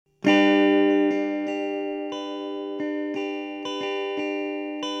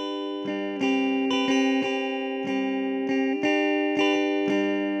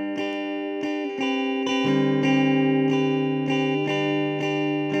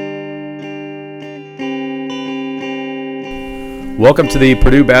Welcome to the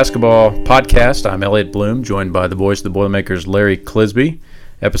Purdue Basketball Podcast. I'm Elliot Bloom, joined by the voice of the Boilermakers, Larry Clisby.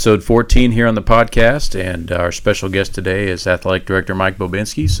 Episode 14 here on the podcast, and our special guest today is Athletic Director Mike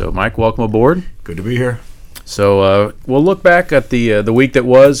Bobinski. So, Mike, welcome aboard. Good to be here. So, we'll look back at the week that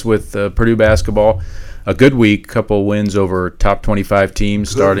was with Purdue basketball. A good week, couple wins over top 25 teams,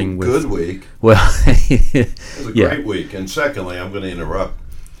 starting with good week. Well, it was a great week. And secondly, I'm going to interrupt.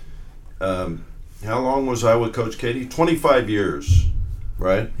 How long was I with Coach Katie? 25 years,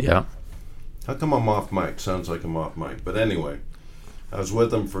 right? Yeah. How come I'm off mic? Sounds like I'm off mic. But anyway, I was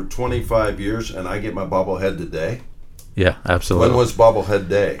with them for 25 years, and I get my bobblehead today. Yeah, absolutely. When was bobblehead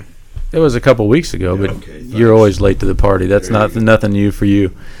day? It was a couple weeks ago, Yeah, but okay, you're always late to the party. That's nothing new for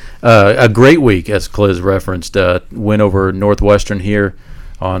you. A great week, as Cliz referenced. Win over Northwestern here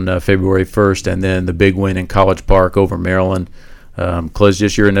on February 1st, and then the big win in College Park over Maryland. Cliz,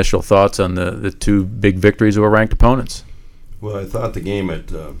 just your initial thoughts on the two big victories over ranked opponents. Well, I thought the game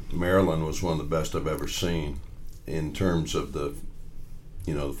at Maryland was one of the best I've ever seen in terms of the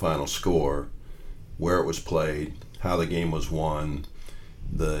final score, where it was played, how the game was won,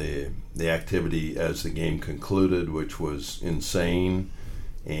 the activity as the game concluded, which was insane,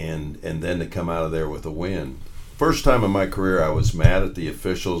 and then to come out of there with a win. First time in my career I was mad at the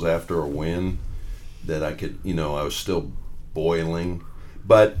officials after a win that I could, I was still boiling,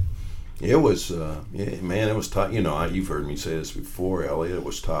 but it was, it was top. You've heard me say this before, Elliot. It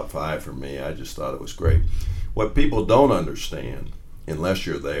was top 5 for me. I just thought it was great. What people don't understand, unless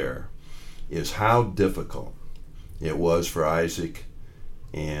you're there, is how difficult it was for Isaac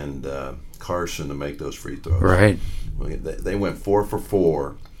and Carson to make those free throws. Right. They went 4 for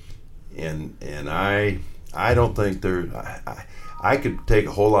 4, and I don't think I could take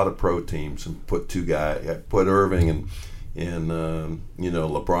a whole lot of pro teams and put two guys, put Irving and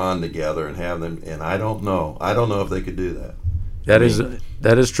LeBron together and have them, and I don't know if they could do that.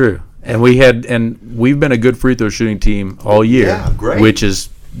 That is true. And we've been a good free throw shooting team all year. Yeah, great.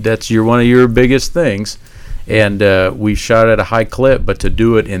 That's one of your biggest things. And we shot at a high clip, but to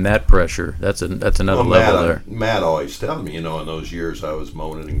do it in that pressure, that's another level there. Matt always tells me, in those years I was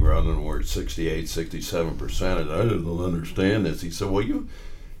moaning and groaning, we're at 68, 67%, and I didn't understand this. He said,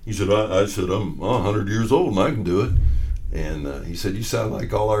 I said, I'm 100 years old and I can do it. And he said, you sound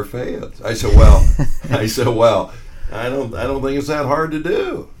like all our fans. I said, well, I don't think it's that hard to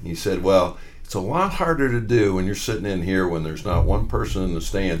do. He said, well, it's a lot harder to do when you're sitting in here when there's not one person in the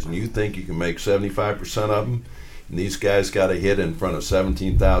stands and you think you can make 75% of them, and these guys got to hit in front of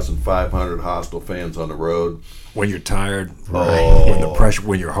 17,500 hostile fans on the road. When you're tired, when the pressure,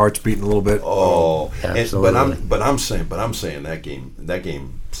 when your heart's beating a little bit. Absolutely. But I'm saying that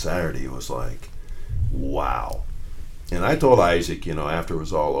game Saturday was like, wow. And I told Isaac, after it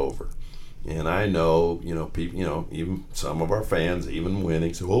was all over, and I know, people, even some of our fans, even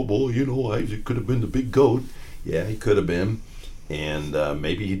winning, said, oh boy, Isaac could have been the big GOAT. Yeah, he could have been. And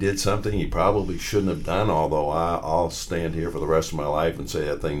maybe he did something he probably shouldn't have done, although I'll stand here for the rest of my life and say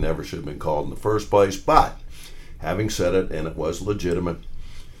that thing never should have been called in the first place. But having said it, and it was legitimate,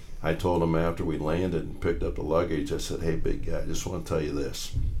 I told him after we landed and picked up the luggage, I said, hey, big guy, I just want to tell you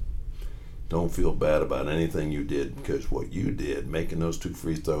this. Don't feel bad about anything you did, because what you did, making those 2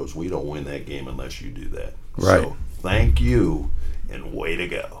 free throws, we don't win that game unless you do that. Right. So thank you, and way to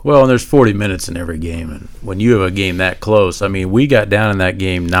go. Well, and there's 40 minutes in every game, and when you have a game that close, we got down in that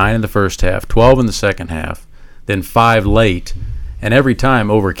game 9 in the first half, 12 in the second half, then 5 late, and every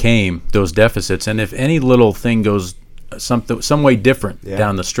time overcame those deficits. And if any little thing goes some way different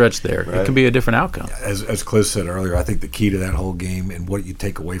down the stretch there, It can be a different outcome. As Cliz said earlier, I think the key to that whole game and what you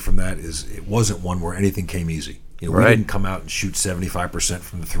take away from that is it wasn't one where anything came easy. We didn't come out and shoot 75%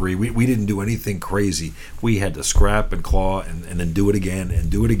 from the three. We didn't do anything crazy. We had to scrap and claw and then do it again and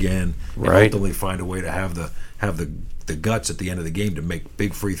do it again, and ultimately find a way to have the guts at the end of the game to make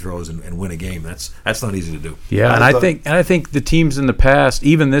big free throws and win a game. That's not easy to do. Yeah, and I think the teams in the past,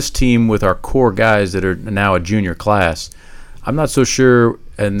 even this team with our core guys that are now a junior class, I'm not so sure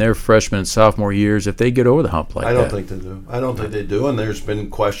in their freshman and sophomore years if they get over the hump like that. I don't think they do, and there's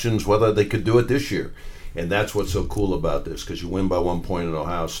been questions whether they could do it this year. And that's what's so cool about this, because you win by 1 point at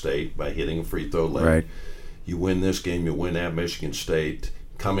Ohio State by hitting a free throw late. Right. You win this game, you win at Michigan State,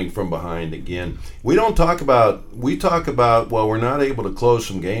 coming from behind again. We talk about, well, we're not able to close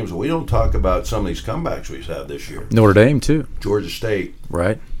some games. We don't talk about some of these comebacks we've had this year. Notre Dame, too. Georgia State.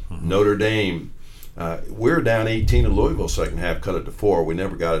 Right. Notre Dame. We were down 18 in Louisville second half, cut it to 4. We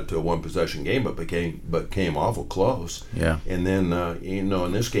never got it to a one-possession game, but came awful close. Yeah. And then, in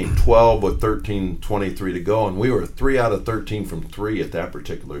this game, 12 with 13:23 to go, and we were 3 out of 13 from 3 at that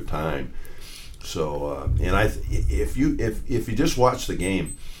particular time. So if you just watch the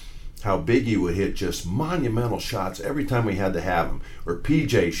game, how Biggie would hit just monumental shots every time we had to have them, or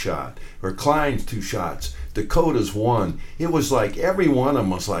PJ shot, or Klein's 2 shots, Dakota's 1. It was like every one of them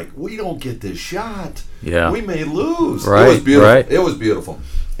was like, we don't get this shot. Yeah, we may lose. Right, it was beautiful. Right. It was beautiful.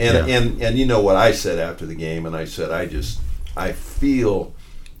 And you know what I said after the game, and I said I feel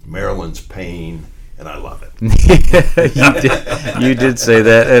Maryland's pain. And I love it. You did say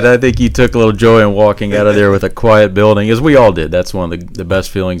that, and I think you took a little joy in walking out of there with a quiet building, as we all did. That's one of the best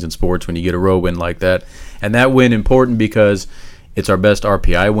feelings in sports when you get a road win like that. And that win important because it's our best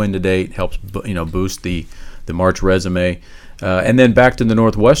RPI win to date. Helps boost the March resume. And then back to the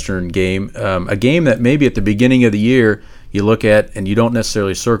Northwestern game, a game that maybe at the beginning of the year you look at and you don't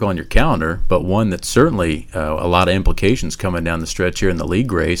necessarily circle on your calendar, but one that's certainly a lot of implications coming down the stretch here in the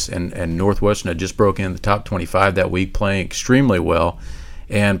league race. And Northwestern had just broken in the top 25 that week, playing extremely well,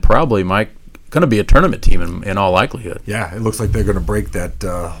 and probably going to be a tournament team in all likelihood. Yeah, it looks like they're going to break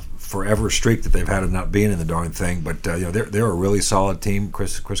that forever streak that they've had of not being in the darn thing. But they're a really solid team.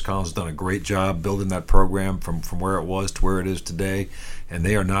 Chris Collins has done a great job building that program from where it was to where it is today. And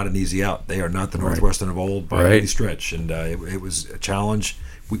they are not an easy out. They are not the Northwestern of old by any stretch. And it was a challenge.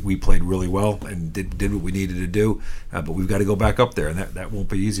 We played really well and did what we needed to do. But we've got to go back up there, and that won't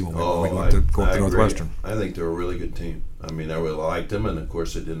be easy when we go up to Northwestern. I think they're a really good team. I mean, I really liked them, and of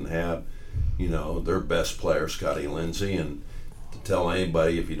course they didn't have, their best player, Scotty Lindsey, and to tell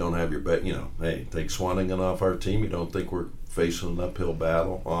anybody if you don't have your bet, hey, take Swanigan off our team. You don't think we're facing an uphill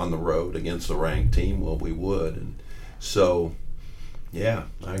battle on the road against a ranked team? Well, we would, and so. Yeah,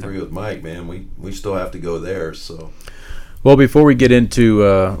 I agree with Mike, man. We still have to go there. So, well, before we get into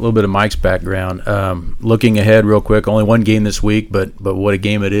a little bit of Mike's background, looking ahead real quick, only one game this week, but what a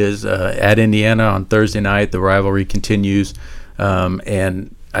game it is. At Indiana on Thursday night, the rivalry continues.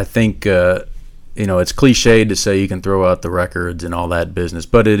 And I think, it's cliched to say you can throw out the records and all that business,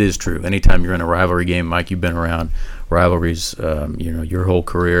 but it is true. Anytime you're in a rivalry game, Mike, you've been around rivalries, your whole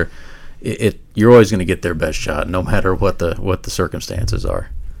career. You're always going to get their best shot, no matter what the circumstances are.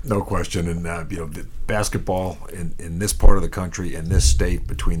 No question. And the basketball in this part of the country, in this state,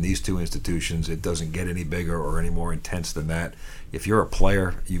 between these two institutions, it doesn't get any bigger or any more intense than that. If you're a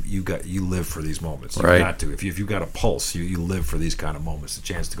player, you live for these moments. You've got to. If you've got a pulse, you live for these kind of moments. The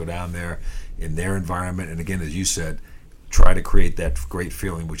chance to go down there in their environment, and again, as you said, try to create that great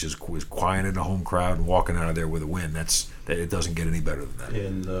feeling, which is quiet in a home crowd and walking out of there with a win. It doesn't get any better than that.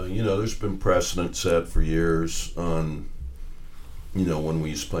 And there's been precedent set for years on, when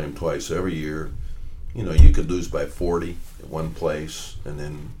we used to play them twice every year. You could lose by 40 at one place and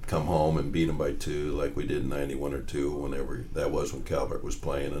then come home and beat them by 2, like we did in 91 or 2, whenever that was when Calvert was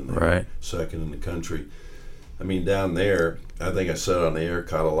playing and they were second in the country. I mean, down there, I think I said on the air,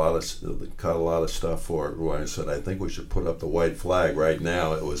 caught a lot of stuff for it. When I said I think we should put up the white flag right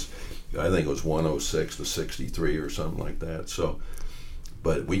now. I think it was 106 to 63 or something like that. So,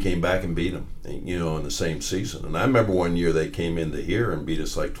 but we came back and beat them, in the same season. And I remember one year they came into here and beat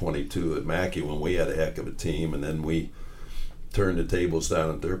us like 22 at Mackey when we had a heck of a team, and then we turned the tables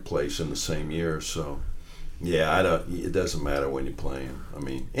down at their place in the same year. So. Yeah, it doesn't matter when you're playing. I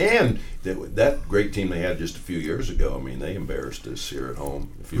mean, and that great team they had just a few years ago, I mean, they embarrassed us here at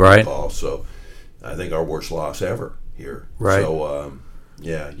home, if you recall. So I think our worst loss ever here. Right. So,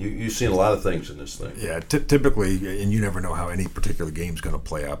 you've seen a lot of things in this thing. Yeah, typically, and you never know how any particular game's going to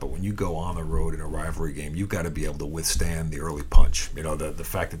play out, but when you go on the road in a rivalry game, you've got to be able to withstand the early punch. The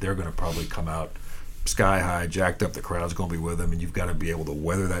fact that they're going to probably come out sky high, jacked up, the crowd's going to be with them, and you've got to be able to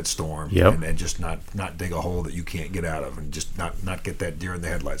weather that storm and just not dig a hole that you can't get out of, and just not get that deer in the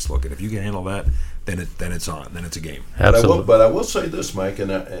headlights look. And if you can handle that, then it's on. Then it's a game. Absolutely. But I will say this, Mike,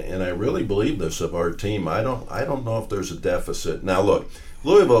 and I really believe this of our team. I don't know if there's a deficit. Now look,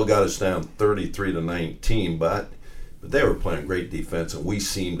 Louisville got us down 33-19, but they were playing great defense, and we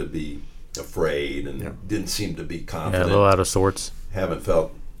seemed to be afraid and didn't seem to be confident. Yeah, a little out of sorts. Haven't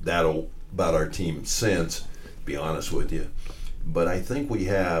felt that about our team since, to be honest with you. But I think we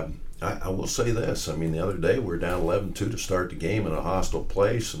have, I will say this, I mean, the other day we were down 11-2 to start the game in a hostile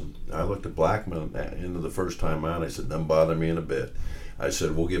place, and I looked at Blackman into the first time out. I said, doesn't bother me in a bit. I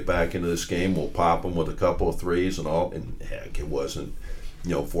said, we'll get back into this game, we'll pop them with a couple of threes and all, and heck, it wasn't,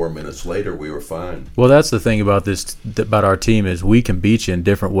 4 minutes later, we were fine. Well, that's the thing about about our team is we can beat you in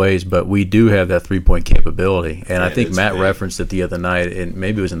different ways, but we do have that three-point capability. And I think Matt referenced it the other night, and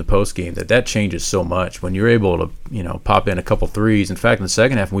maybe it was in the post game, that changes so much when you're able to, pop in a couple threes. In fact, in the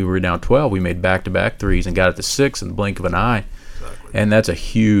second half, when we were down 12, we made back-to-back threes and got it to 6 in the blink of an eye. Exactly. And that's a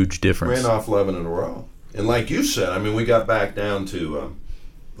huge difference. Ran off 11 in a row. And like you said, I mean, we got back down to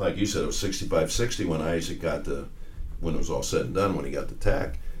like you said, it was 65-60 when Isaac when it was all said and done, when he got the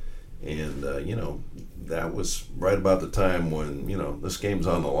Tech. And, that was right about the time when, this game's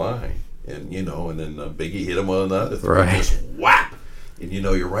on the line. And, and then Biggie hit him with another three. Right. Just whap! And,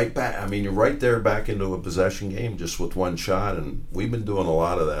 you're right back. I mean, you're right there back into a possession game just with one shot. And we've been doing a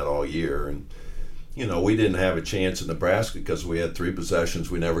lot of that all year. And, we didn't have a chance in Nebraska because we had 3 possessions.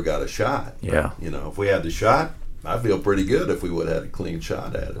 We never got a shot. Yeah. If we had the shot, I feel pretty good if we would have had a clean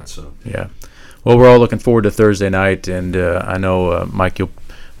shot at it. So yeah. Well, we're all looking forward to Thursday night. And I know, Mike,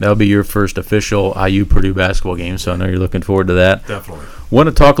 that'll be your first official IU Purdue basketball game. So I know you're looking forward to that. Definitely. Want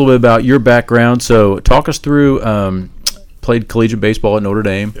to talk a little bit about your background. So talk us through, played collegiate baseball at Notre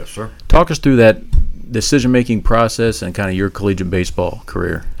Dame. Yes, sir. Talk us through that decision-making process and kind of your collegiate baseball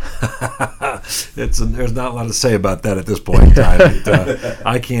career. There's not a lot to say about that at this point in time.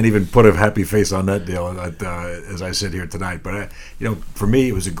 I can't even put a happy face on that deal as I sit here tonight. But for me,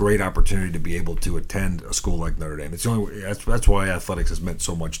 it was a great opportunity to be able to attend a school like Notre Dame. That's why athletics has meant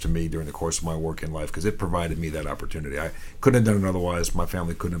so much to me during the course of my work in life, because it provided me that opportunity. I couldn't have done it otherwise. My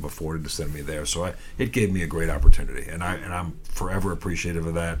family couldn't have afforded to send me there, so it gave me a great opportunity, and I'm forever appreciative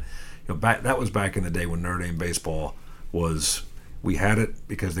of that. That was back in the day when Notre Dame baseball was. We had it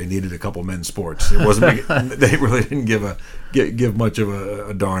because they needed a couple men's sports. It wasn't. They really didn't give much of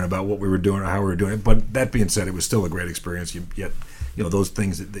a darn about what we were doing or how we were doing it. But that being said, it was still a great experience. Yet, those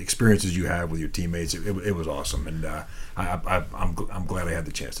things, the experiences you have with your teammates, it was awesome. And I'm glad I had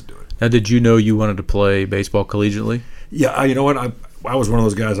the chance to do it. Now, did you know you wanted to play baseball collegiately? Yeah, you know what? I was one of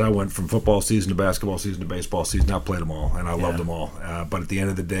those guys. I went from football season to basketball season to baseball season. I played them all, and I loved them all. But at the end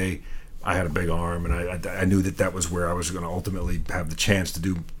of the day, I had a big arm, and I knew that was where I was going to ultimately have the chance to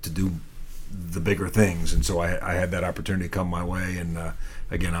do the bigger things, and so I had that opportunity come my way. And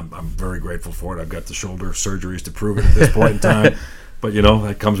again, I'm very grateful for it. I've got the shoulder surgeries to prove it at this point in time, but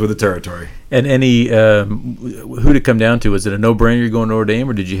that comes with the territory. And who did it come down to? Was it a no-brainer you're going to Notre Dame,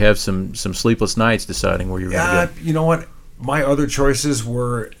 or did you have some sleepless nights deciding where you were going to go? You know what? My other choices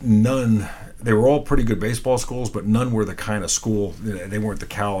were none. They were all pretty good baseball schools, but none were the kind of school. They weren't the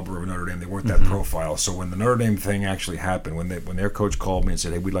caliber of Notre Dame. They weren't that profile. So when the Notre Dame thing actually happened, when their coach called me and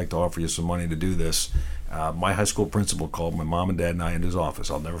said, "Hey, we'd like to offer you some money to do this," my high school principal called my mom and dad and I into his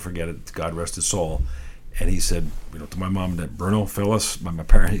office. I'll never forget it. God rest his soul. And he said, to my mom and dad, "Bruno, Phyllis, my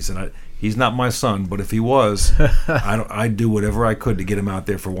parents," he said, "He's not my son, but if he was, I'd do whatever I could to get him out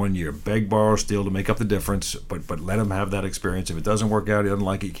there for 1 year. Beg, borrow, steal to make up the difference, but let him have that experience. If it doesn't work out, he doesn't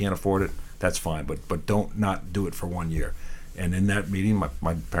like it, he can't afford it, that's fine. But don't not do it for 1 year." And in that meeting,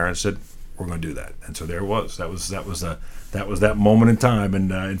 my parents said, "We're going to do that." And so there it was. That was that moment in time,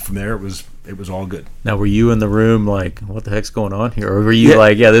 and from there it was all good. Now, were you in the room like, what the heck's going on here? Or were you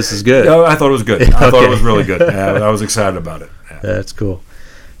like, yeah, this is good? Yeah, I thought it was good. I thought it was really good. I was excited about it. Yeah. That's cool.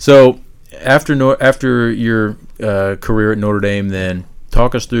 So after your career at Notre Dame, then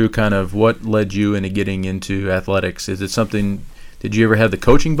talk us through kind of what led you into getting into athletics. Is it something? Did you ever have the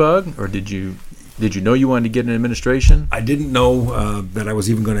coaching bug, or did you know you wanted to get in administration? I didn't know that I was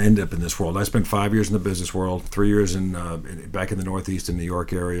even going to end up in this world. I spent 5 years in the business world, 3 years back in the Northeast in New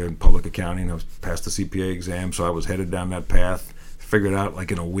York area in public accounting. I was passed the CPA exam, so I was headed down that path. Figured out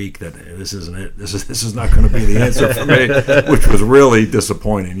like in a week that this isn't it. This is not going to be the answer for me, which was really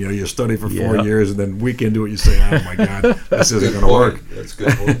disappointing. You study for 4 years, and then week into it, you say, "Oh my God, this isn't going to work." That's a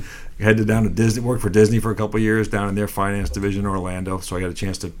good point. Headed down to Disney, worked for Disney for a couple of years down in their finance division in Orlando. So I got a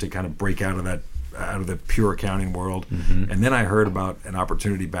chance to kind of break out of the pure accounting world. Mm-hmm. And then I heard about an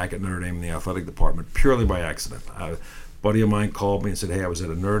opportunity back at Notre Dame in the athletic department purely by accident. A buddy of mine called me and said, "Hey, I was at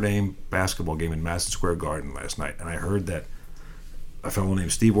a Notre Dame basketball game in Madison Square Garden last night, and I heard that a fellow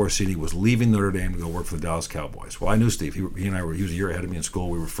named Steve Orsini was leaving Notre Dame to go work for the Dallas Cowboys." Well, I knew Steve. He was a year ahead of me in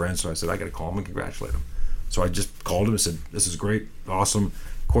school. We were friends, so I said, "I got to call him and congratulate him." So I just called him and said, "This is great, awesome."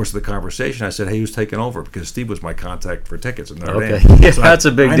 Course of the conversation, I said, "Hey, who's taking over?" Because Steve was my contact for tickets at Notre Dame. Yeah, so that's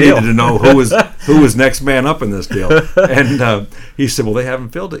a big deal. I needed to know who was next man up in this deal. And he said, "Well, they haven't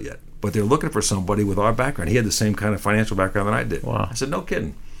filled it yet, but they're looking for somebody with our background." He had the same kind of financial background that I did. Wow. I said, "No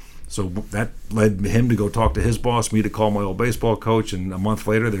kidding." So that led him to go talk to his boss, me to call my old baseball coach, and a month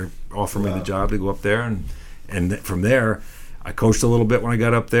later they're offering me the job to go up there. And from there, I coached a little bit when I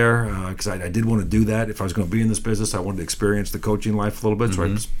got up there because I did want to do that. If I was going to be in this business, I wanted to experience the coaching life a little bit.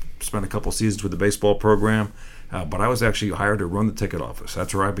 Mm-hmm. So I spent a couple seasons with the baseball program. But I was actually hired to run the ticket office.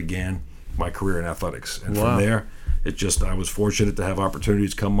 That's where I began my career in athletics. And from there, I was fortunate to have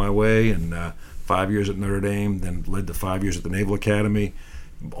opportunities come my way. And 5 years at Notre Dame, then led to 5 years at the Naval Academy.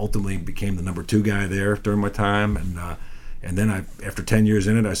 Ultimately became the number 2 guy there during my time. And And then after 10 years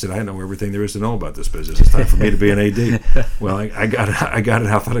in it, I said, I know everything there is to know about this business. It's time for me to be an AD. Well, I got an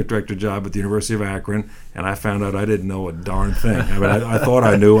athletic director job at the University of Akron, and I found out I didn't know a darn thing. I mean, I thought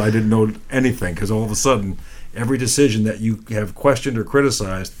I knew. I didn't know anything, because all of a sudden, every decision that you have questioned or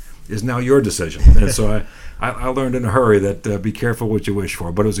criticized is now your decision. And so I learned in a hurry that be careful what you wish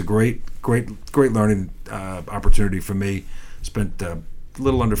for. But it was a great learning opportunity for me. Spent a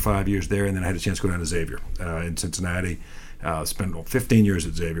little under 5 years there, and then I had a chance to go down to Xavier in Cincinnati. Spent 15 years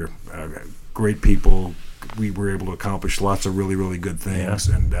at Xavier. Great people. We were able to accomplish lots of really, really good things,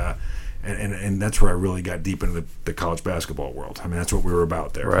 and that's where I really got deep into the college basketball world. I mean, that's what we were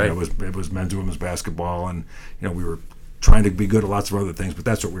about there. Right. It was men's and women's basketball, and we were trying to be good at lots of other things, but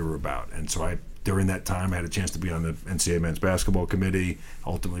that's what we were about. And so during that time, I had a chance to be on the NCAA men's basketball committee.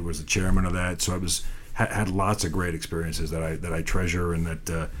 Ultimately, was the chairman of that. So I had lots of great experiences that I treasure, and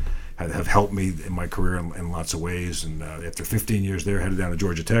that have helped me in my career in lots of ways. And after 15 years there, headed down to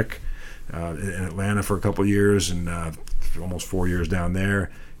Georgia Tech in Atlanta for a couple of years, and almost 4 years down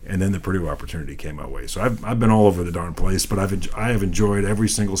there. And then the Purdue opportunity came my way. So I've been all over the darn place, but I have enjoyed every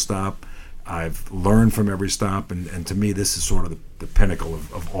single stop. I've learned from every stop, and to me, this is sort of the pinnacle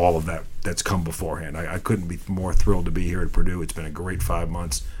of all of that's come beforehand. I couldn't be more thrilled to be here at Purdue. It's been a great 5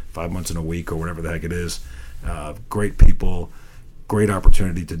 months in a week, or whatever the heck it is. Great people, great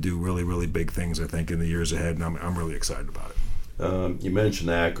opportunity to do really, really big things, I think, in the years ahead, and I'm really excited about it. You mentioned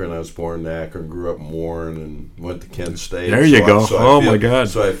Akron. I was born in Akron, grew up in Warren, and went to Kent State. There you go. My God.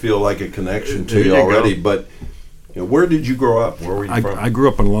 So I feel like a connection to you already. Go. But where did you grow up? Where were you from? I grew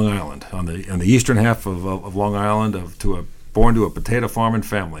up on Long Island, on the eastern half of Long Island, born to a potato farming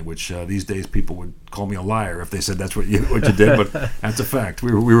family, which these days people would call me a liar if they said that's what you did, but that's a fact.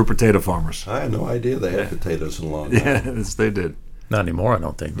 We were potato farmers. I had no idea they had potatoes in Long Island. Yes, they did. Not anymore, I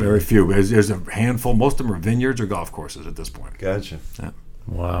don't think. Very few. There's a handful. Most of them are vineyards or golf courses at this point. Gotcha. Yeah.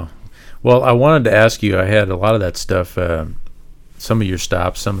 Wow. Well, I wanted to ask you, I had a lot of that stuff, some of your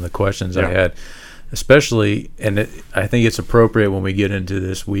stops, some of the questions I had, especially, and I think it's appropriate when we get into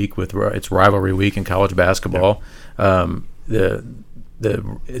this week it's rivalry week in college basketball. The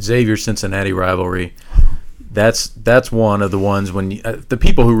Xavier-Cincinnati rivalry, that's one of the ones when the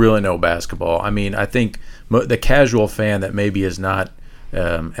people who really know basketball, I mean, I think the casual fan that maybe is not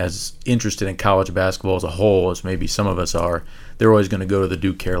as interested in college basketball as a whole as maybe some of us are, they're always going to go to the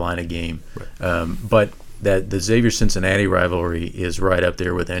Duke-Carolina game. Right. But that the Xavier-Cincinnati rivalry is right up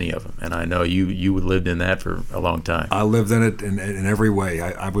there with any of them, and I know you lived in that for a long time. I lived in it in every way.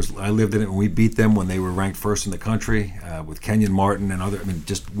 I lived in it when we beat them when they were ranked first in the country with Kenyon Martin and other. I mean,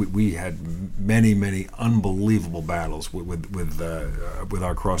 we had many unbelievable battles with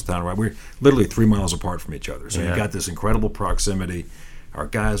our crosstown. Right, we're literally 3 miles apart from each other, so you got this incredible proximity. Our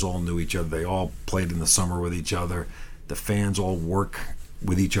guys all knew each other. They all played in the summer with each other. The fans all work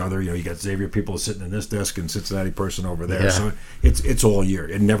with each other. You got Xavier people sitting in this desk and Cincinnati person over there. So it's all year.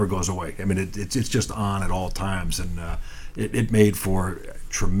 It never goes away. I mean, it's just on at all times, and it made for a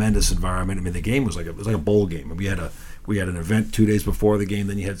tremendous environment. I mean, the game was like a bowl game. We had an event 2 days before the game,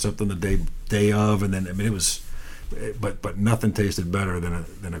 then you had something the day of, and then I mean it was. But nothing tasted better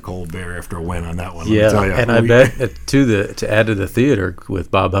than a cold beer after a win on that one. Yeah, and I bet to add to the theater with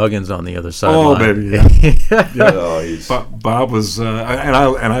Bob Huggins on the other side. Oh, baby, yeah. Oh, Bob was, and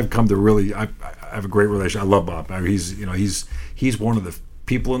I've come to really. I have a great relationship. I love Bob. I mean, he's one of the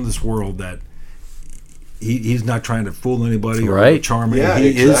people in this world that he's not trying to fool anybody or charm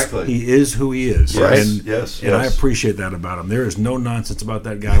anybody. He is who he is. Yes, and I appreciate that about him. There is no nonsense about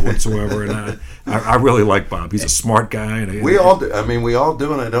that guy whatsoever, and I really like Bob. He's a smart guy. And we all do. I mean, we all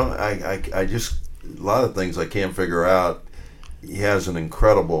do, and I just a lot of things I can't figure out. He has an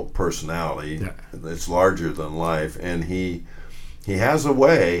incredible personality. Yeah. It's larger than life, and he has a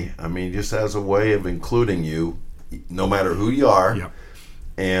way. I mean, he just has a way of including you, no matter who you are,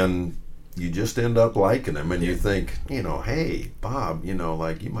 and you just end up liking him, and you think, hey, Bob,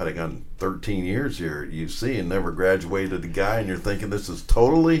 like you might have gone 13 years here at UC and never graduated a guy, and you're thinking this is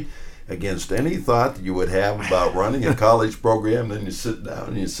totally against any thought that you would have about running a college program. Then you sit down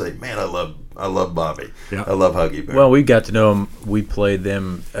and you say, man, I love Bobby. Yeah. I love Huggy Bear. Well, we got to know him. We played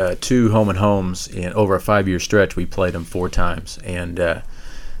them 2 home and homes over a 5-year stretch. We played them 4 times, and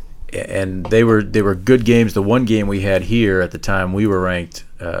they were good games. The one game we had here at the time, we were ranked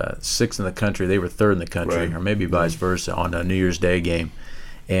 6th in the country. They were 3rd in the country, or maybe vice versa, on a New Year's Day game.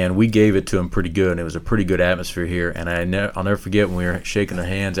 And we gave it to them pretty good, and it was a pretty good atmosphere here. And I'll never forget when we were shaking their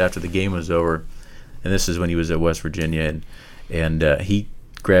hands after the game was over, and this is when he was at West Virginia, and he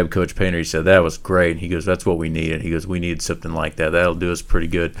grabbed Coach Painter. He said, that was great. He goes, that's what we needed. He goes, we need something like that. That'll do us pretty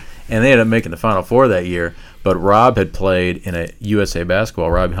good. And they ended up making the Final Four that year. But Rob had played in a USA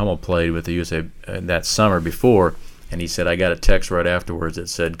basketball. Rob Hummel played with the USA that summer before. And he said, I got a text right afterwards that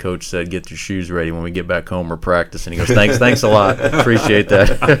said, Coach said, get your shoes ready. When we get back home, we're practicing. He goes, thanks a lot. Appreciate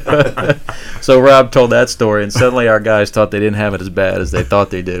that. So Rob told that story, and suddenly our guys thought they didn't have it as bad as they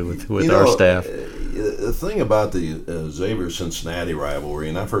thought they did with our staff. The thing about the Xavier-Cincinnati rivalry,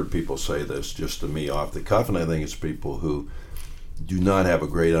 and I've heard people say this just to me off the cuff, and I think it's people who do not have a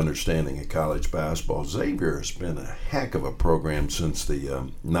great understanding of college basketball. Xavier has been a heck of a program since the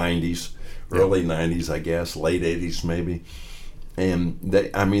 90s. Early 90s, I guess, late 80s maybe. And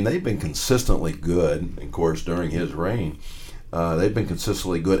they've been consistently good. Of course, during his reign, they've been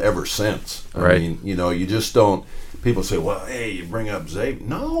consistently good ever since. Right. I mean, you just don't. People say, "Well, hey, you bring up Xavier."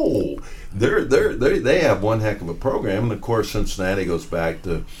 No, they have one heck of a program, and of course, Cincinnati goes back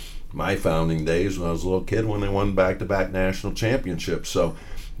to my founding days when I was a little kid when they won back-to-back national championships. So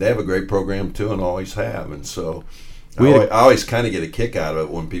they have a great program too, and always have. And so. I always kind of get a kick out of it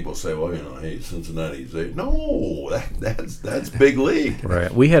when people say, "Well, hey, Cincinnati." No, that's big league.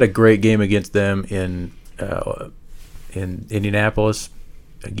 Right. We had a great game against them in Indianapolis,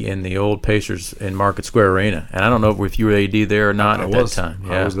 in the old Pacers in Market Square Arena, and I don't know if you were AD there or not that time.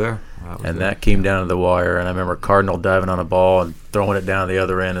 Yeah. I was there. That came down to the wire, and I remember Cardinal diving on a ball and throwing it down the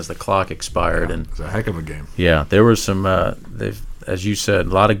other end as the clock expired. Yeah, and it was a heck of a game. Yeah, there were some. As you said, a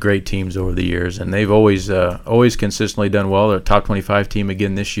lot of great teams over the years, and they've always consistently done well. They're a top 25 team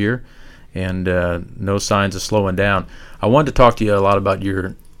again this year, and no signs of slowing down. I wanted to talk to you a lot about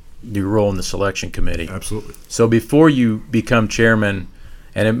your role in the selection committee. Absolutely. So before you become chairman,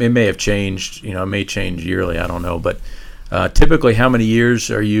 and it may have changed, it may change yearly, I don't know, but typically how many years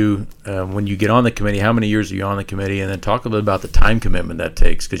are you, when you get on the committee, how many years are you on the committee? And then talk a little about the time commitment that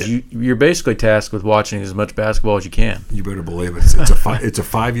takes, because you're basically tasked with watching as much basketball as you can. You better believe it. It's a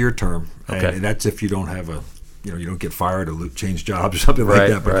 5-year term, and that's if you don't have you don't get fired or change jobs or something like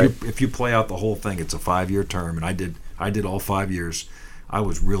that. But if you play out the whole thing, it's a 5-year term, and I did all 5 years. I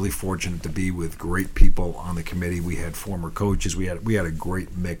was really fortunate to be with great people on the committee. We had former coaches. We had a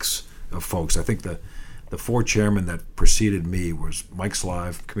great mix of folks. I think the 4 chairmen that preceded me was Mike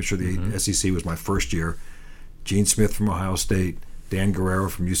Slive, commissioner of the SEC, was my first year. Gene Smith from Ohio State, Dan Guerrero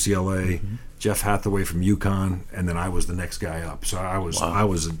from UCLA, Jeff Hathaway from UConn, and then I was the next guy up. So I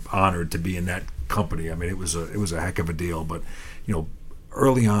was honored to be in that company. I mean, it was a heck of a deal. But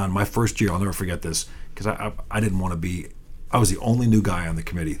early on, my first year, I'll never forget this, because I didn't want to be. I was the only new guy on the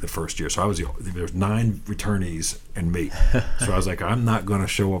committee the first year. So there was 9 returnees and me. So I was like, I'm not going to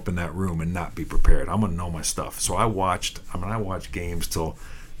show up in that room and not be prepared. I'm going to know my stuff. So I watched games till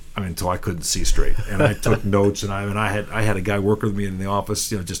I couldn't see straight. And I took notes, and I had a guy work with me in the office,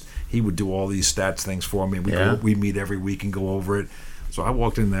 he would do all these stats things for me. And we'd meet every week and go over it. So I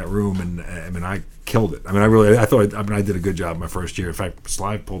walked in that room, and I killed it. I did a good job my first year. In fact,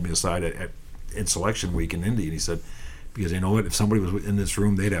 Slive pulled me aside in selection week in Indy, and he said, because you know what, if somebody was in this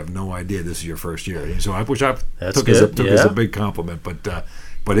room, they'd have no idea this is your first year. And so I took as a big compliment.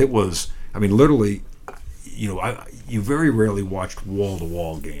 But it was, literally, you very rarely watched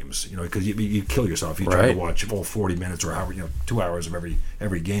wall-to-wall games, because you kill yourself. You try to watch all 40 minutes or 2 hours of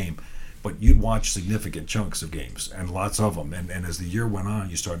every game. But you'd watch significant chunks of games, and lots of them. And as the year went on,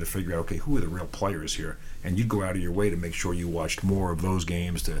 you started to figure out, okay, who are the real players here? And you'd go out of your way to make sure you watched more of those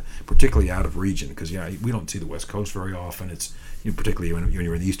games, particularly out of region, because we don't see the West Coast very often. It's particularly when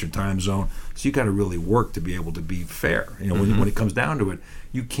you're in the Eastern time zone. So you got to really work to be able to be fair. When it comes down to it,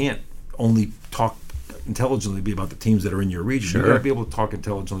 you can't only talk intelligently about the teams that are in your region. Sure. You got to be able to talk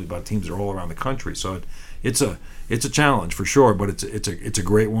intelligently about teams that are all around the country. So it's a challenge for sure, but it's a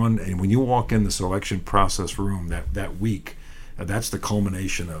great one. And when you walk in the selection process room that week, that's the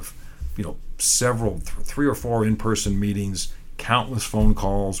culmination of 3 or 4 in-person meetings, countless phone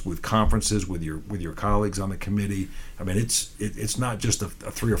calls with conferences with your colleagues on the committee. It's not just a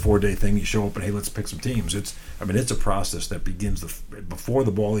 3 or 4 day thing. You show up and, hey, let's pick some teams. It's a process that begins before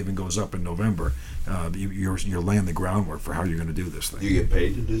the ball even goes up in November. You're laying the groundwork for how you're going to do this thing. Do you get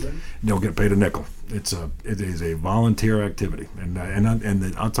paid to do that? No, get paid a nickel. It is a volunteer activity, and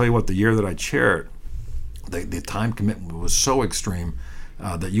I'll tell you what. The year that I chaired, the time commitment was so extreme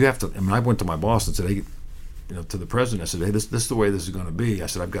that you have to. I went to my boss and said, hey, to the president, I said, hey, this is the way this is going to be. I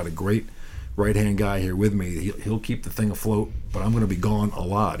said, I've got a great right-hand guy here with me. He'll keep the thing afloat, but I'm going to be gone a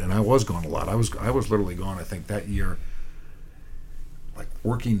lot. And I was gone a lot. I was literally gone, I think, that year like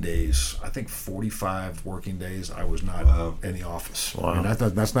working days, I think 45 working days, I was not in the office. Wow. I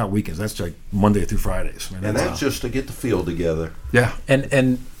mean, that's not weekends. That's like Monday through Fridays. I mean, And that's just to get the field together. yeah.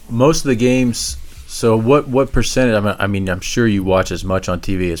 And most of the games. So what percentage? I mean, I'm sure you watch as much on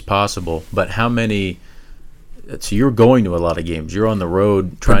TV as possible, but how many? So you're going to a lot of games. You're on the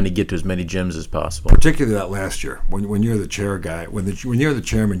road trying to get to as many gyms as possible. Particularly that last year, when you're the chair guy, when you're the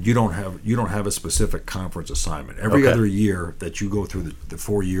chairman, you don't have a specific conference assignment. Every Okay. other year that you go through the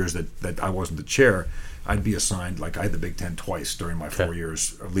 4 years that I wasn't the chair, I'd be assigned. Like I had the Big Ten twice during my 4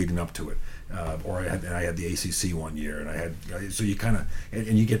 years leading up to it, or I had the ACC one year, and I had so you kind of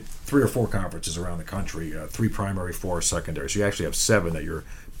and you get 3 or 4 conferences around the country, 3 primary, 4 secondary. So you actually have 7 that you're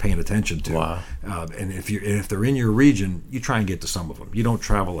paying attention to. Wow. And if they're in your region, you try and get to some of them. You don't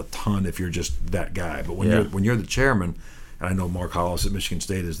travel a ton if you're just that guy. But when you're the chairman, and I know Mark Hollis at Michigan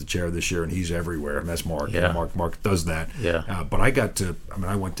State is the chair this year, and he's everywhere. And that's Mark. Yeah. Mark does that. Yeah. But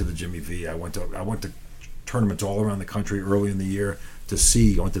I went to the Jimmy V. I went to tournaments all around the country early in the year to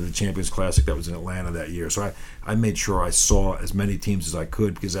see. I went to the Champions Classic that was in Atlanta that year. So I made sure I saw as many teams as I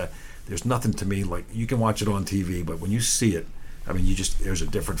could, because there's nothing to me like, you can watch it on TV, but when you see it, I mean, there's a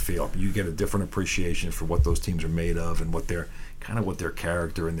different feel. You get a different appreciation for what those teams are made of and what their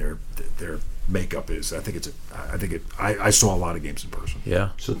character and their makeup is. I saw a lot of games in person. Yeah.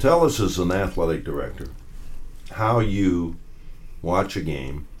 So tell us, as an athletic director, how you watch a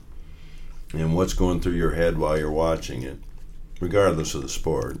game and what's going through your head while you're watching it, regardless of the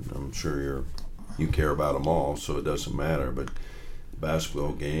sport. I'm sure you care about them all, so it doesn't matter. But a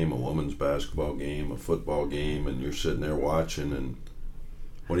basketball game, a women's basketball game, a football game, and you're sitting there watching, and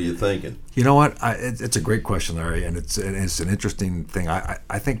what are you thinking? You know what? It's a great question, Larry, and it's an interesting thing.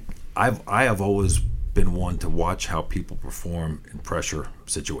 I think I have always been one to watch how people perform in pressure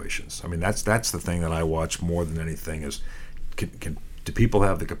situations. I mean, that's the thing that I watch more than anything is do people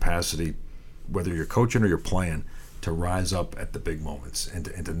have the capacity, whether you're coaching or you're playing, to rise up at the big moments and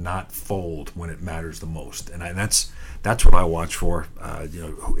to not fold when it matters the most. And that's what I watch for.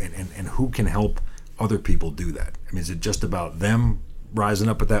 And who can help other people do that? I mean, is it just about them rising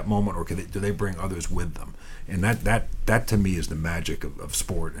up at that moment, or do they bring others with them? And that to me is the magic of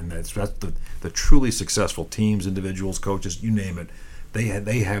sport, and that's the truly successful teams, individuals, coaches, you name it.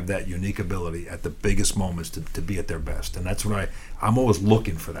 They have that unique ability at the biggest moments to be at their best, and that's what I'm always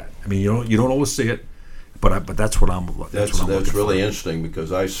looking for that. I mean, you don't always see it, but that's what I'm. That's really for. Interesting,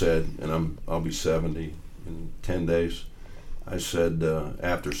 because I said, and I'll be 70 in 10 days. I said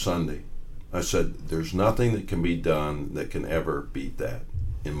after Sunday, I said there's nothing that can be done that can ever beat that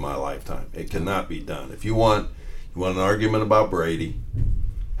in my lifetime. It cannot be done. If you want an argument about Brady,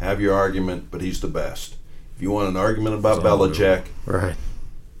 have your argument, but he's the best. If you want an argument about Belichick, right,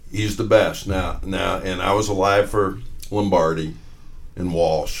 he's the best. Now, and I was alive for Lombardi and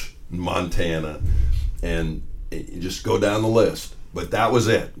Walsh and Montana, and you just go down the list. But that was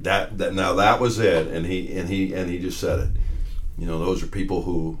it. That was it. And he just said it. You know, those are people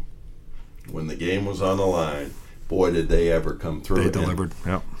who, when the game was on the line, boy, did they ever come through. They delivered.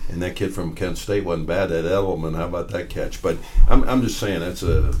 Yeah. And that kid from Kent State wasn't bad. That Edelman, how about that catch? But I'm just saying, that's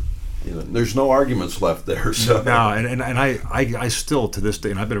there's no arguments left there. So. No, and I still, to this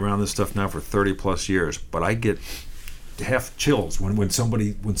day, and I've been around this stuff now for 30 plus years, but I get half chills when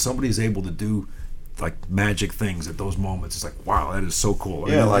somebody's able to do like magic things at those moments. It's like, wow, that is so cool.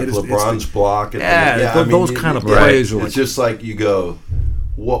 Yeah, like LeBron's block. Those kind of plays. It's just like you go,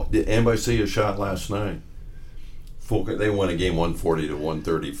 what? Did anybody see a shot last night? They won a game 140 to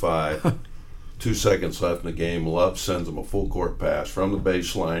 135. 2 seconds left in the game. Love sends them a full court pass from the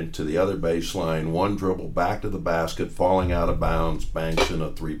baseline to the other baseline. One dribble back to the basket, falling out of bounds, banks in a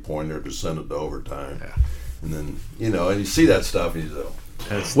 3-pointer to send it to overtime. Yeah. And then, and you see that stuff, and you go,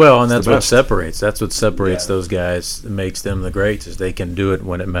 that's what separates. That's what separates those guys. It makes them the greats, is they can do it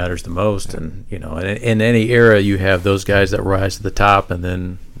when it matters the most. And in any era, you have those guys that rise to the top, and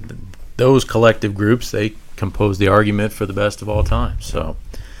then those collective groups, they compose the argument for the best of all time. So,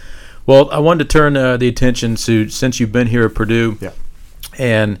 well, I wanted to turn the attention to, since you've been here at Purdue,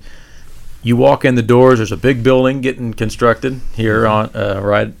 and you walk in the doors. There's a big building getting constructed here on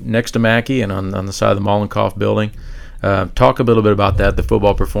right next to Mackey and on the side of the Mollenkopf building. Talk a little bit about that, the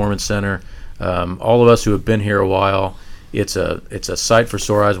Football Performance Center. All of us who have been here a while, it's a sight for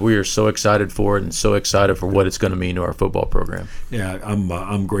sore eyes. We are so excited for it and so excited for what it's going to mean to our football program. Yeah,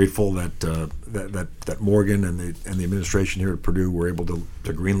 I'm grateful that Morgan and the administration here at Purdue were able to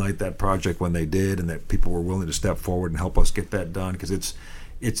greenlight that project when they did, and that people were willing to step forward and help us get that done, because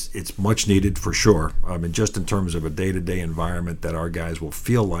it's much needed for sure. I mean, just in terms of a day-to-day environment that our guys will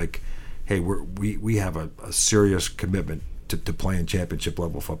feel like, hey, we have a serious commitment to playing championship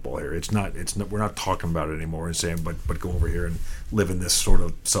level football here. It's not. We're not talking about it anymore and saying, but go over here and live in this sort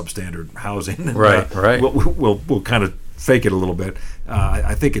of substandard housing. And, right. We'll kind of fake it a little bit.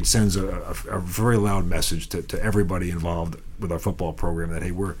 I think it sends a very loud message to everybody involved with our football program that,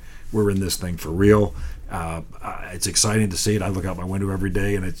 hey, we're in this thing for real. It's exciting to see it. I look out my window every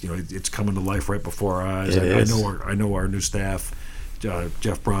day, and it's coming to life right before our eyes. I know our new staff,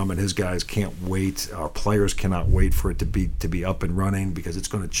 Jeff Brom and his guys, can't wait. Our players cannot wait for it to be up and running, because it's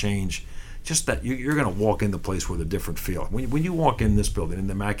going to change. Just that you're going to walk in the place with a different feel. When you walk in this building, in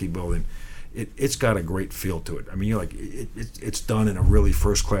the Mackey building, it's got a great feel to it. I mean, you're like, it's done in a really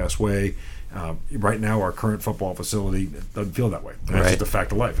first-class way. Right now, our current football facility doesn't feel that way. That's just a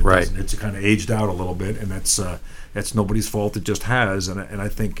fact of life. It's kind of aged out a little bit, and that's nobody's fault. It just has. And I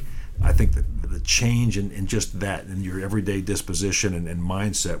think that the change in just that, in your everyday disposition and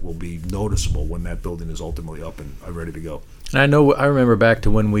mindset, will be noticeable when that building is ultimately up and ready to go. And I remember back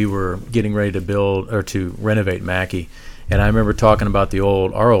to when we were getting ready to build or to renovate Mackey. And I remember talking about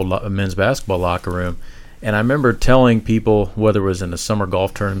our old men's basketball locker room, and I remember telling people, whether it was in a summer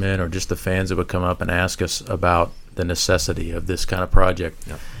golf tournament or just the fans that would come up and ask us about the necessity of this kind of project.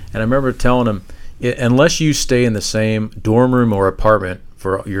 Yeah. And I remember telling them, unless you stay in the same dorm room or apartment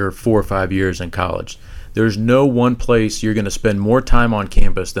for your 4 or 5 years in college, there's no one place you're going to spend more time on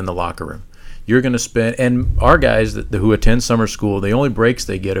campus than the locker room. You're going to spend, and our guys who attend summer school, the only breaks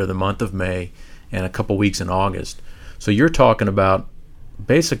they get are the month of May and a couple weeks in August. So you're talking about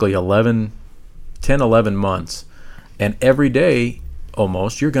basically 11 months, and every day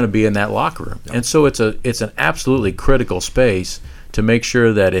almost you're going to be in that locker room. Yep. And so it's an absolutely critical space to make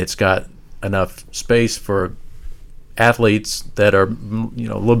sure that it's got enough space for athletes that are a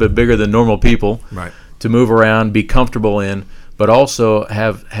little bit bigger than normal people, right, to move around, be comfortable in, but also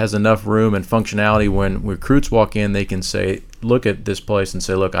has enough room and functionality when recruits walk in, they can say, look at this place and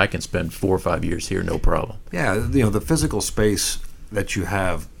say, look, I can spend 4 or 5 years here, no problem. Yeah, the physical space that you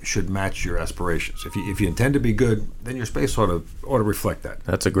have should match your aspirations. If you intend to be good, then your space ought to reflect that.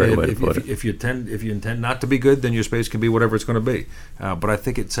 That's a great way to put it. If you intend not to be good, then your space can be whatever it's going to be. But I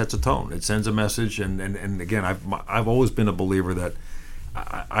think it sets a tone. It sends a message. And again, I've always been a believer that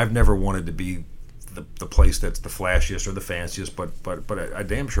I've never wanted to be the place that's the flashiest or the fanciest, but I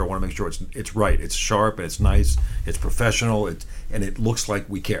damn sure want to make sure it's right. It's sharp, and it's nice, it's professional, and it looks like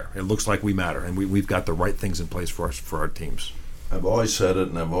we care. It looks like we matter, and we've got the right things in place for our teams. I've always said it,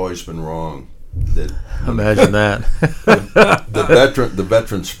 and I've always been wrong. That imagine that the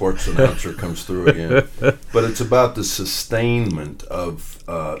veteran sports announcer comes through again, but it's about the sustainment of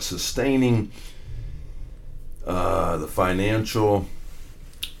sustaining the financial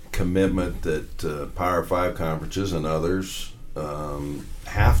commitment that Power 5 conferences and others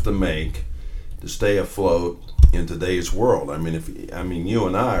have to make to stay afloat in today's world. I mean, you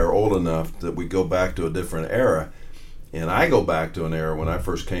and I are old enough that we go back to a different era, and I go back to an era when I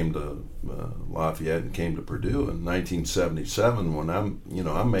first came to Lafayette and came to Purdue in 1977, when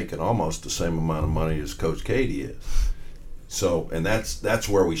I'm making almost the same amount of money as Coach Katie is. So, and that's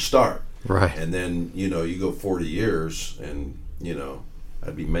where we start. Right. And then you go 40 years, and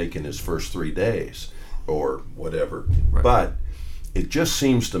I'd be making his first 3 days or whatever. Right. But it just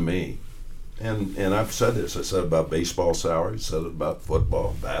seems to me, and I've said this, I said about baseball salaries, said it about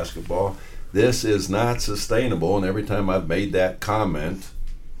football, basketball. This is not sustainable, and every time I've made that comment,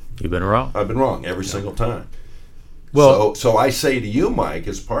 you've been wrong. I've been wrong every single time. Well, so I say to you, Mike,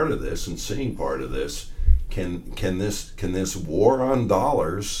 as part of this and seeing part of this, can this war on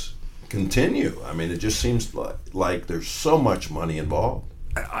dollars continue? I mean, it just seems like there's so much money involved.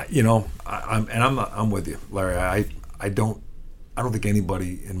 I'm with you, Larry. I don't think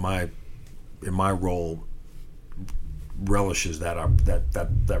anybody in my role relishes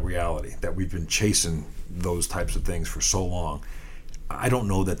that reality that we've been chasing those types of things for so long. I don't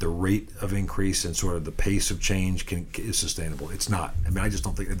know that the rate of increase and sort of the pace of change is sustainable. It's not. I mean, I just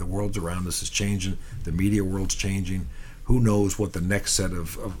don't think the world's around us is changing. The media world's changing. Who knows what the next set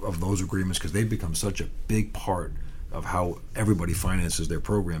of those agreements, because they've become such a big part of how everybody finances their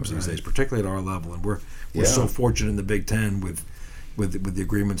programs these days, particularly at our level. And we're so fortunate in the Big Ten with the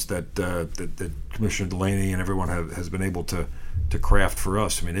agreements that Commissioner Delaney and everyone has been able to craft for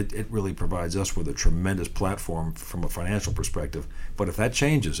us. I mean, it really provides us with a tremendous platform from a financial perspective. But if that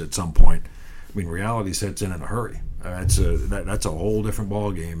changes at some point, I mean, reality sets in a hurry. That's a whole different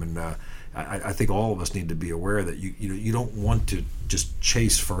ballgame. And I think all of us need to be aware that you don't want to just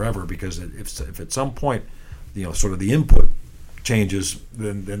chase forever, because if at some point sort of the input changes,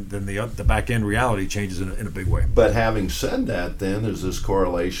 then the back end reality changes in a big way. But having said that, then there's this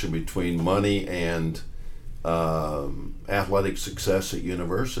correlation between money and athletic success at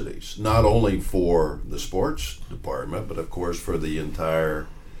universities, not only for the sports department, but of course for the entire,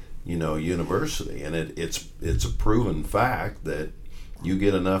 university. And it's a proven fact that you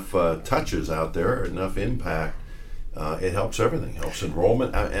get enough touches out there, enough impact, it helps everything. Helps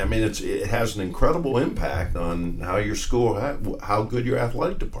enrollment. I mean, it has an incredible impact on how your school, how good your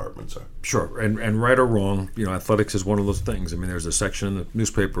athletic departments are. Sure, and right or wrong, athletics is one of those things. I mean, there's a section in the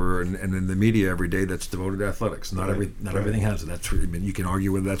newspaper and in the media every day that's devoted to athletics. Not everything has it. That's, I mean, you can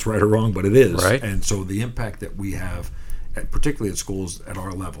argue whether that's right or wrong, but it is. Right. And so the impact that we have, particularly at schools at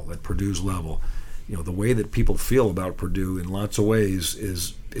our level, at Purdue's level, the way that people feel about Purdue in lots of ways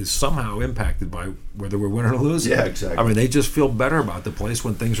is somehow impacted by whether we're winning or losing. Yeah, exactly. I mean, they just feel better about the place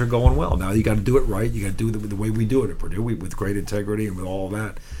when things are going well. Now, you got to do it right. You got to do it the way we do it at Purdue, with great integrity and with all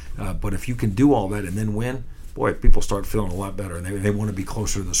that. But if you can do all that and then win, boy, people start feeling a lot better, and they want to be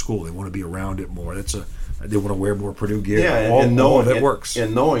closer to the school. They want to be around it more. They want to wear more Purdue gear. Yeah, and knowing that works.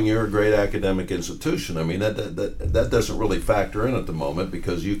 And knowing you're a great academic institution. I mean, that doesn't really factor in at the moment,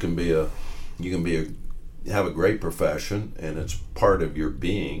 because you can have a great profession, and it's part of your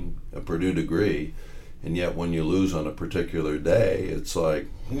being, a Purdue degree, and yet when you lose on a particular day, it's like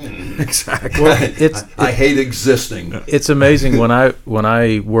exactly. Well, I hate existing. It's amazing when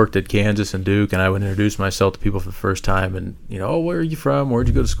I worked at Kansas and Duke, and I would introduce myself to people for the first time, and where are you from? Where'd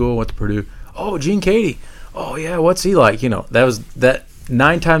you go to school? Went to Purdue. Oh, Gene Cady. Oh yeah, what's he like? That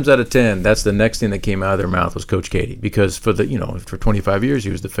 9 times out of 10, that's the next thing that came out of their mouth was Coach Cady, because for 25 years he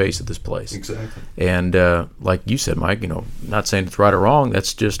was the face of this place. Exactly. And like you said, Mike, not saying it's right or wrong,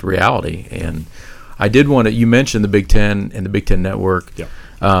 that's just reality. And I did want to, you mentioned the Big Ten and the Big Ten Network. Yeah.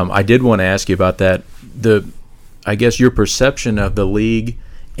 I did want to ask you about that. I guess your perception of the league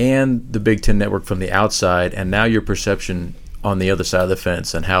and the Big Ten Network from the outside, and now your perception on the other side of the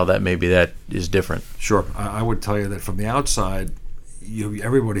fence, and how that is different. Sure. I would tell you that from the outside,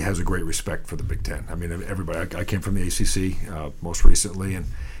 everybody has a great respect for the Big Ten. I mean, everybody. I came from the ACC most recently, and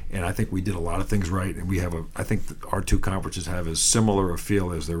I think we did a lot of things right. And I think that our two conferences have as similar a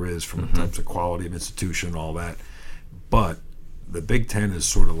feel as there is from the types of quality of institution and all that. But the Big Ten is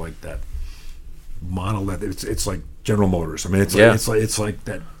sort of like that monolith. It's like General Motors. I mean, it's like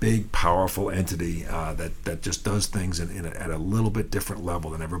that big, powerful entity that just does things at a little bit different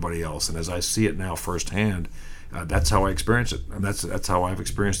level than everybody else. And as I see it now firsthand, that's how I experience it, and that's how I've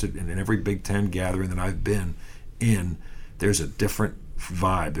experienced it in every Big Ten gathering that I've been in. There's a different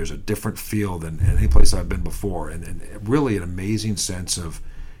vibe, there's a different feel than any place I've been before, and really an amazing sense of,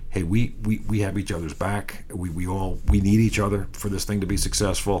 hey, we have each other's back. We need each other for this thing to be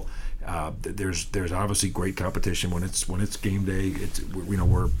successful. There's obviously great competition when it's game day. It's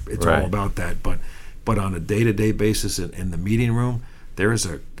right. all about that. But on a day-to-day basis in the meeting room, there is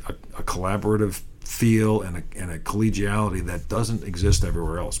a collaborative feel and a collegiality that doesn't exist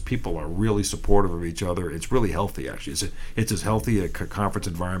everywhere else. People are really supportive of each other. It's really healthy, actually. It's as healthy a conference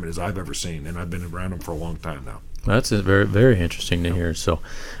environment as I've ever seen, and I've been around them for a long time now. That's very, very interesting to hear. So,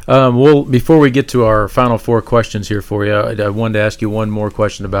 before we get to our final 4 questions here for you, I wanted to ask you one more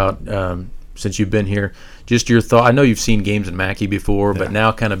question about, since you've been here, just your thought. I know you've seen games in Mackey before, but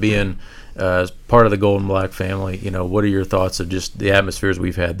now kind of being part of the Golden Black family, what are your thoughts of just the atmospheres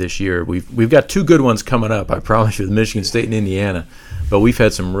we've had this year? We've got 2 good ones coming up, I promise you, with Michigan State and Indiana, but we've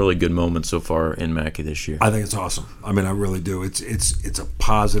had some really good moments so far in Mackey this year. I think it's awesome. I mean, I really do. It's a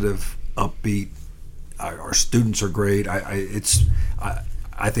positive, upbeat. Our students are great. I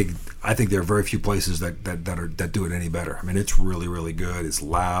think there are very few places that do it any better. I mean, it's really, really good. It's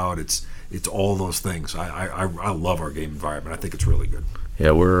loud. It's all those things. I love our game environment. I think it's really good.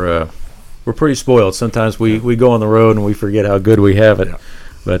 Yeah, we're pretty spoiled. Sometimes we go on the road and we forget how good we have it. Yeah.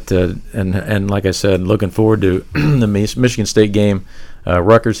 But and like I said, looking forward to the Michigan State game,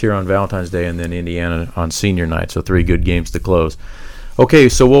 Rutgers here on Valentine's Day, and then Indiana on senior night. So 3 good games to close. Okay,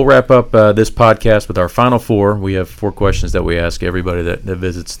 so we'll wrap up this podcast with our final 4. We have 4 questions that we ask everybody that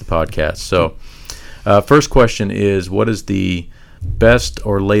visits the podcast. So first question is, what is the best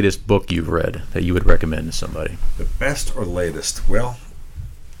or latest book you've read that you would recommend to somebody? The best or latest? Well,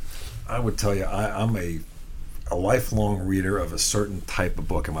 I would tell you I'm a lifelong reader of a certain type of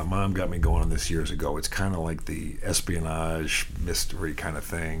book, and my mom got me going on this years ago. It's kind of like the espionage mystery kind of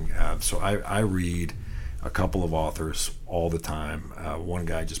thing. So I read a couple of authors all the time. One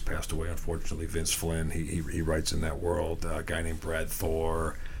guy just passed away, unfortunately, Vince Flynn. He writes in that world. A guy named Brad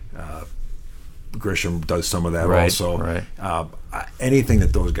Thor. Grisham does some of that Right, also. right. Anything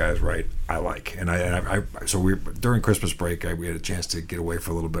that those guys write, I like. And so during Christmas break, we had a chance to get away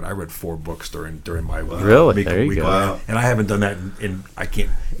for a little bit. I read 4 books during my Really? There you go. Wow. And I haven't done that in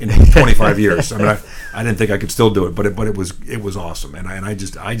 25 years. I mean, I didn't think I could still do it, but it was awesome. And I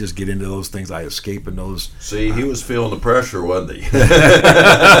just get into those things. I escape in those. See, he was feeling the pressure, wasn't he?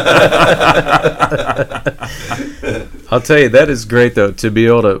 I'll tell you, that is great though, to be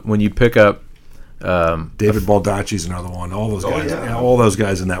able to, when you pick up David Baldacci's another one. All those guys, yeah. all those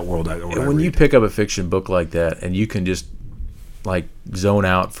guys in that world. when you pick up a fiction book like that and you can just like zone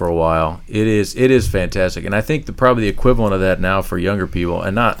out for a while, it is fantastic. And I think probably the equivalent of that now for younger people,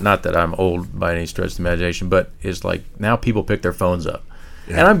 and not that I'm old by any stretch of the imagination, but is like now people pick their phones up,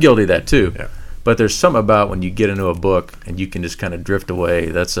 and I'm guilty of that too. Yeah. But there's something about when you get into a book and you can just kind of drift away.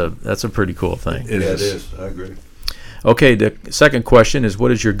 That's a pretty cool thing. It is. I agree. Okay, the second question is, what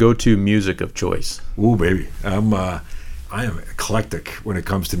is your go-to music of choice? Ooh, baby, I am eclectic when it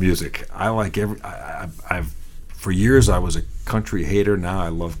comes to music. I like I've for years I was a country hater. Now I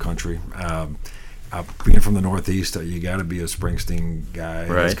love country. Being from the Northeast, you got to be a Springsteen guy.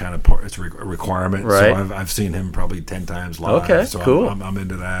 Right. It's kind of it's a requirement. Right. So I've seen him probably 10 times live. Okay, so cool. I'm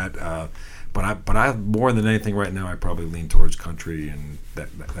into that. But I more than anything right now, I probably lean towards country, and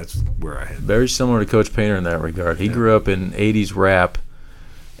that's where I head. Very similar to Coach Painter in that regard. He grew up in '80s rap,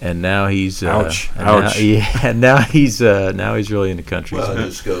 and now he's Ouch. Now he's really into country. Well, So-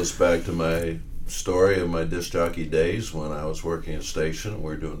 this goes back to my story of my disc jockey days when I was working at a station and we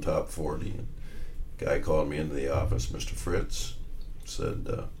were doing top 40. And a guy called me into the office, Mr. Fritz, said,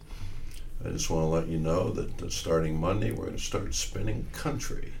 I just want to let you know that starting Monday we're going to start spinning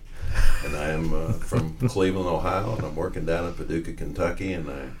country. And I am from Cleveland, Ohio, and I'm working down in Paducah, Kentucky, and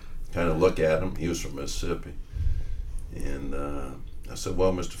I kind of look at him. He was from Mississippi. And I said,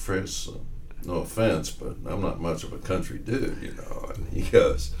 well, Mr. Fritz, no offense, but I'm not much of a country dude, you know. And he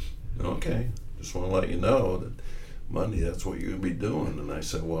goes, okay, just want to let you know that Monday that's what you're going to be doing. And I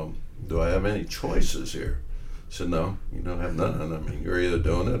said, well, do I have any choices here? He said, no, you don't have none. I mean, you're either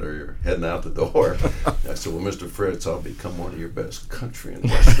doing it or you're heading out the door. I said, well, Mr. Fritz, I'll become one of your best country and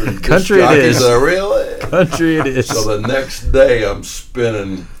western Country disc it jockeys. is. Really? Country it is. So the next day I'm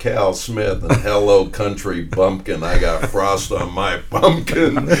spinning Cal Smith and Hello Country Bumpkin. I got frost on my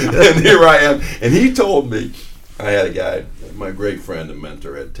pumpkin. And here I am. And he told me, I had a guy, my great friend and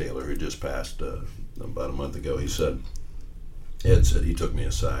mentor, Ed Taylor, who just passed about a month ago. Ed said, he took me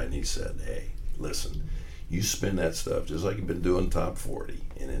aside and he said, hey, listen, you spin that stuff just like you've been doing top 40,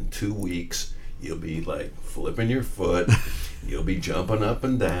 and in 2 weeks you'll be like flipping your foot, you'll be jumping up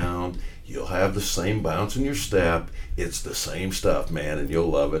and down, you'll have the same bounce in your step. It's the same stuff, man, and you'll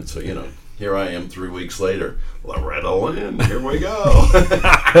love it. So, you know, here I am 3 weeks later, Loretta Lynn, here we go.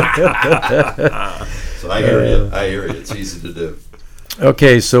 So I hear you. It's easy to do.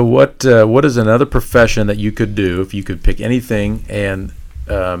 Okay, so what is another profession that you could do if you could pick anything, and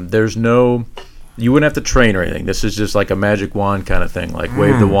you wouldn't have to train or anything. This is just like a magic wand kind of thing, like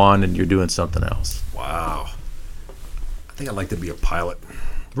wave the wand and you're doing something else. Wow. I think I'd like to be a pilot.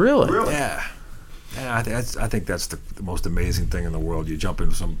 Really? Yeah. I think that's the most amazing thing in the world. You jump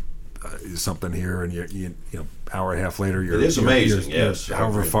into something here, and you know, hour and a half later, It is amazing. Yes.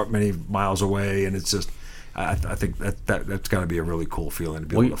 However many miles away, and it's just. I think that's got to be a really cool feeling to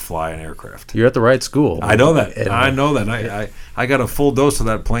be able to fly an aircraft. You're at the right school. I know that. I got a full dose of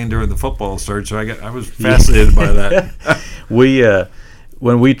that plane during the football surge, so I was fascinated by that.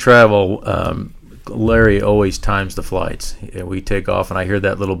 When we travel, Larry always times the flights. We take off, and I hear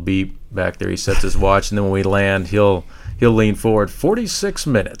that little beep back there. He sets his watch, and then when we land, he'll lean forward 46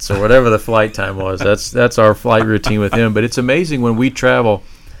 minutes or whatever the flight time was. That's our flight routine with him. But it's amazing when we travel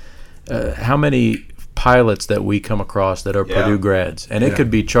how many pilots that we come across that are Purdue grads, and it could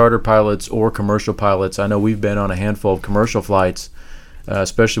be charter pilots or commercial pilots. I know we've been on a handful of commercial flights,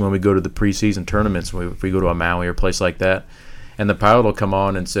 especially when we go to the preseason tournaments. If we go to a Maui or a place like that, and the pilot will come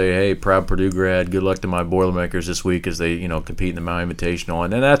on and say, "Hey, proud Purdue grad, good luck to my Boilermakers this week as they compete in the Maui Invitational,"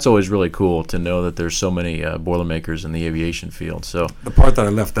 and that's always really cool to know that there's so many Boilermakers in the aviation field. So the part that I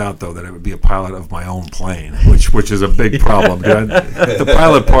left out, though, that it would be a pilot of my own plane, which is a big problem. The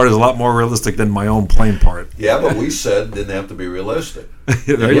pilot part is a lot more realistic than my own plane part. Yeah, but we said it didn't have to be realistic.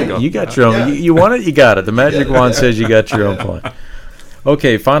 There you go. You got your own. You want it, you got it. The magic wand says you got your own plane.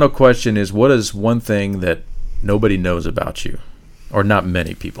 Okay, final question is, what is one thing that nobody knows about you, or not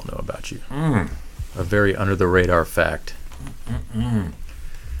many people know about you? A very under the radar fact.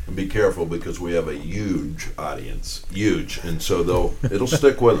 And be careful because we have a huge audience, and so it'll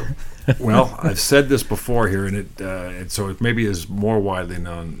stick with them. Well, I've said this before here, and so it maybe is more widely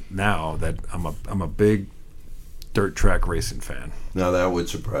known now that I'm a big dirt track racing fan. Now that would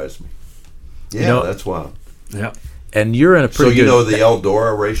surprise me. Yeah, that's wild. Yeah. And you're in a pretty good... So you know the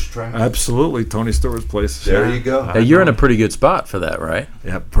Eldora racetrack? Absolutely, Tony Stewart's place. There you go. Now you're in a pretty good spot for that, right?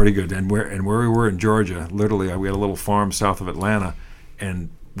 Yeah, pretty good. And where we were in Georgia, literally, we had a little farm south of Atlanta, and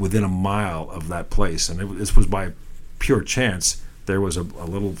within a mile of that place, and this was by pure chance, there was a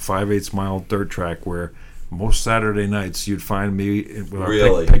little 5/8 mile dirt track where most Saturday nights you'd find me with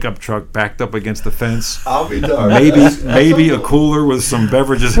our pickup truck backed up against the fence. I'll be darned. Maybe a cooler with some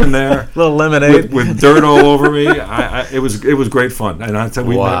beverages in there, a little lemonade with dirt all over me. It was great fun, and I tell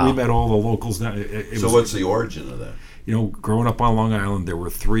you, we met all the locals. Now, what's the origin of that? You know, growing up on Long Island, there were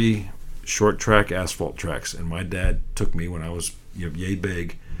 3 short track asphalt tracks, and my dad took me when I was yay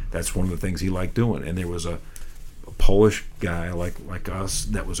big. That's one of the things he liked doing, and there was a Polish guy like us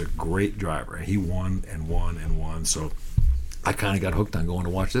that was a great driver. He won and won and won. So I kind of got hooked on going to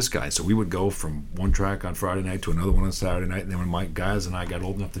watch this guy. So we would go from one track on Friday night to another one on Saturday night. And then when my guys and I got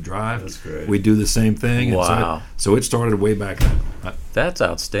old enough to drive, that's great. We'd do the same thing. Wow. So it started way back then. That's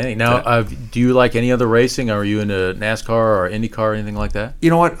outstanding. Now, do you like any other racing? Are you into NASCAR or IndyCar or anything like that?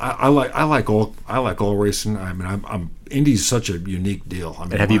 You know what? I like all racing. I mean, Indy's such a unique deal. I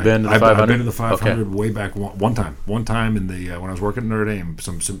mean, have you been to the 500? I've been to the 500 way back one time. One time in the when I was working at Notre Dame,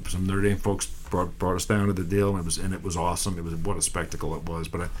 some Notre Dame folks brought us down to the deal, and it was awesome. It was what a spectacle it was.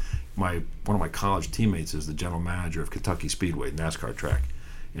 But one of my college teammates is the general manager of Kentucky Speedway NASCAR track,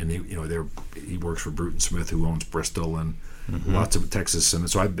 and he works for Bruton Smith, who owns Bristol and lots of Texas, and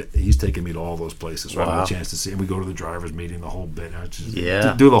so he's taken me to all those places. So I have a chance to see, and we go to the drivers' meeting, the whole bit.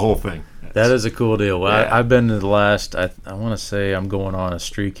 Do the whole thing. That is a cool deal. Well, I've been to the last. I want to say I'm going on a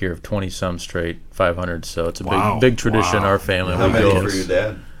streak here of 20-some straight 500. So it's a big tradition in our family. How many for your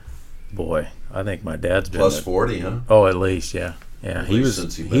dad? Boy, I think my dad's been plus 40, huh? Oh, at least, yeah. Yeah,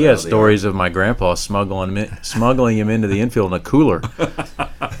 he had stories of my grandpa smuggling him into the infield in a cooler.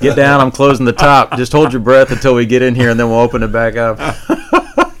 Get down, I'm closing the top. Just hold your breath until we get in here, and then we'll open it back up.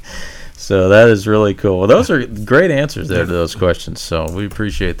 So that is really cool. Well, those are great answers there to those questions, so we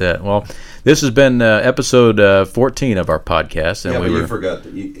appreciate that. Well, this has been episode 14 of our podcast. And you forgot.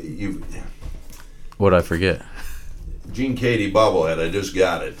 You what did I forget? Gene Katie bobblehead, I just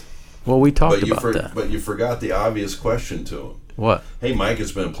got it. Well, we talked about that. But you forgot the obvious question to him. What? Hey, Mike,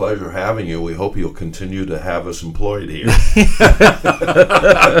 it's been a pleasure having you. We hope you'll continue to have us employed here.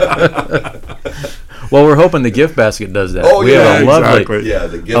 Well, we're hoping the gift basket does that. Oh, we have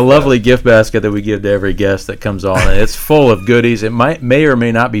a lovely gift basket that we give to every guest that comes on, and it's full of goodies. It may or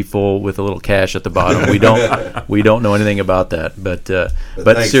may not be full with a little cash at the bottom. We don't know anything about that, but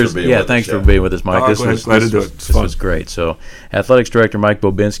seriously, thanks for being with us, Mike. This was great. So, Athletics Director Mike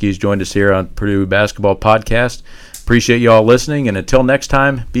Bobinski has joined us here on Purdue Basketball Podcast. Appreciate you all listening, and until next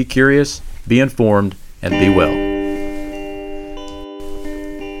time, be curious, be informed, and be well.